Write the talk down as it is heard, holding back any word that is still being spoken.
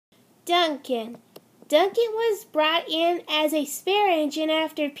Duncan. Duncan was brought in as a spare engine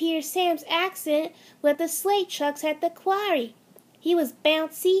after Peter Sam's accident with the slate trucks at the quarry. He was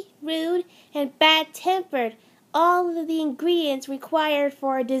bouncy, rude, and bad-tempered, all of the ingredients required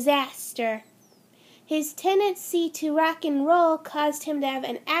for a disaster. His tendency to rock and roll caused him to have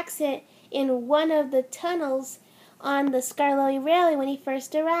an accident in one of the tunnels on the Swirl Railway when he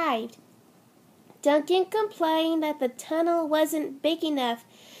first arrived. Duncan complained that the tunnel wasn't big enough,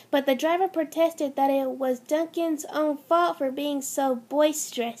 but the driver protested that it was Duncan's own fault for being so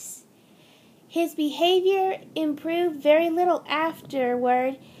boisterous. His behavior improved very little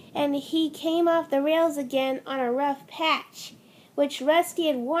afterward, and he came off the rails again on a rough patch, which Rusty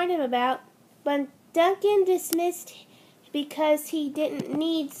had warned him about, but Duncan dismissed because he didn't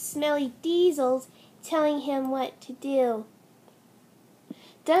need smelly diesels telling him what to do.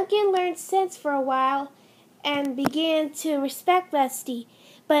 Duncan learned sense for a while and began to respect Rusty,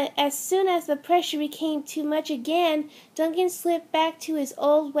 but as soon as the pressure became too much again, Duncan slipped back to his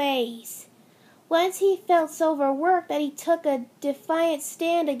old ways. Once he felt so overworked that he took a defiant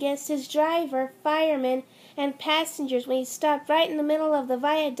stand against his driver, firemen, and passengers when he stopped right in the middle of the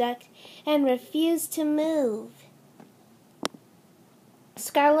viaduct and refused to move.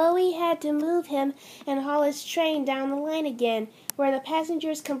 Swirl had to move him and haul his train down the line again, where the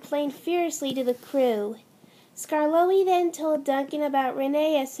passengers complained furiously to the crew. Swirl then told Duncan about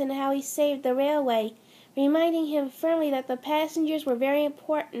Rheneas and how he saved the railway, reminding him firmly that the passengers were very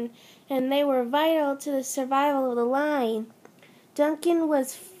important and they were vital to the survival of the line. Duncan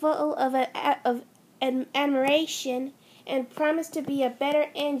was full of admiration and promised to be a better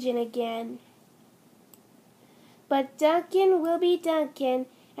engine again. But Duncan will be Duncan,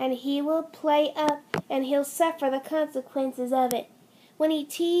 and he will play up, and he'll suffer the consequences of it. When he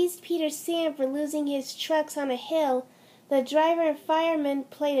teased Peter Sam for losing his trucks on a hill, the driver and fireman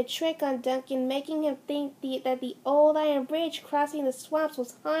played a trick on Duncan, making him think that the old iron bridge crossing the swamps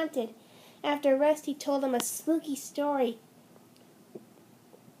was haunted, after Rusty told him a spooky story.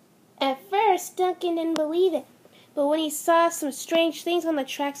 At first, Duncan didn't believe it, but when he saw some strange things on the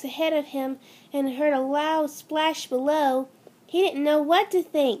tracks ahead of him and heard a loud splash below, he didn't know what to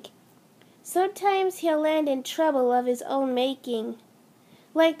think. Sometimes he'll land in trouble of his own making.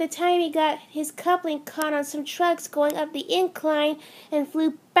 Like the time he got his coupling caught on some trucks going up the incline and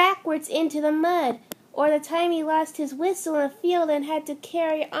flew backwards into the mud, or the time he lost his whistle in a field and had to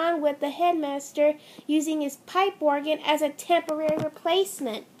carry on with the headmaster using his pipe organ as a temporary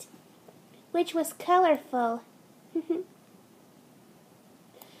replacement, which was colorful.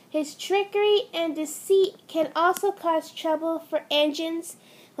 His trickery and deceit can also cause trouble for engines,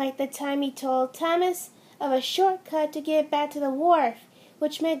 like the time he told Thomas of a shortcut to get back to the wharf,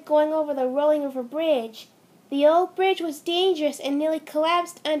 which meant going over the rolling river bridge. The old bridge was dangerous and nearly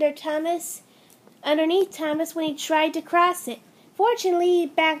collapsed underneath Thomas when he tried to cross it. Fortunately, he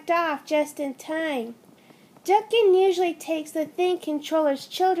backed off just in time. Duncan usually takes the Thing Controller's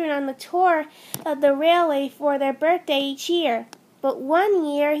children on the tour of the railway for their birthday each year, but one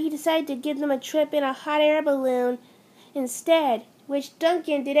year he decided to give them a trip in a hot air balloon instead, which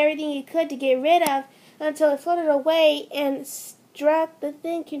Duncan did everything he could to get rid of until it floated away and struck the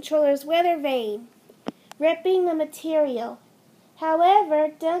Thing Controller's weather vane, ripping the material. However,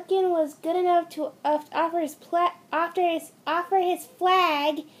 Duncan was good enough to offer his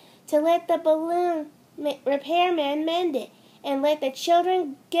flag to let the balloon repairman mend it, and let the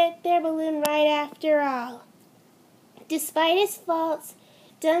children get their balloon right after all. Despite his faults,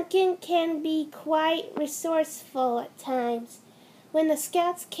 Duncan can be quite resourceful at times. When the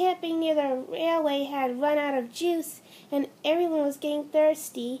scouts camping near the railway had run out of juice and everyone was getting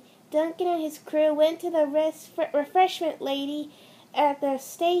thirsty, Duncan and his crew went to the refreshment lady at the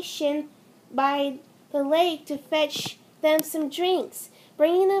station by the lake to fetch them some drinks,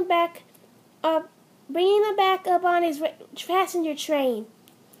 bringing them back up on his passenger train.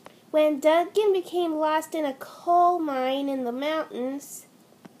 When Duncan became lost in a coal mine in the mountains,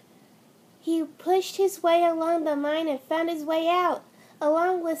 he pushed his way along the mine and found his way out,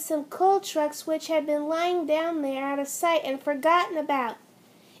 along with some coal trucks which had been lying down there out of sight and forgotten about.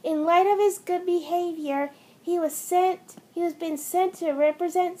 In light of his good behavior, he was been sent to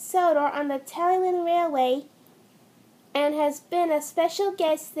represent Sodor on the Tallyland Railway and has been a special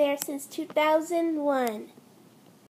guest there since 2001.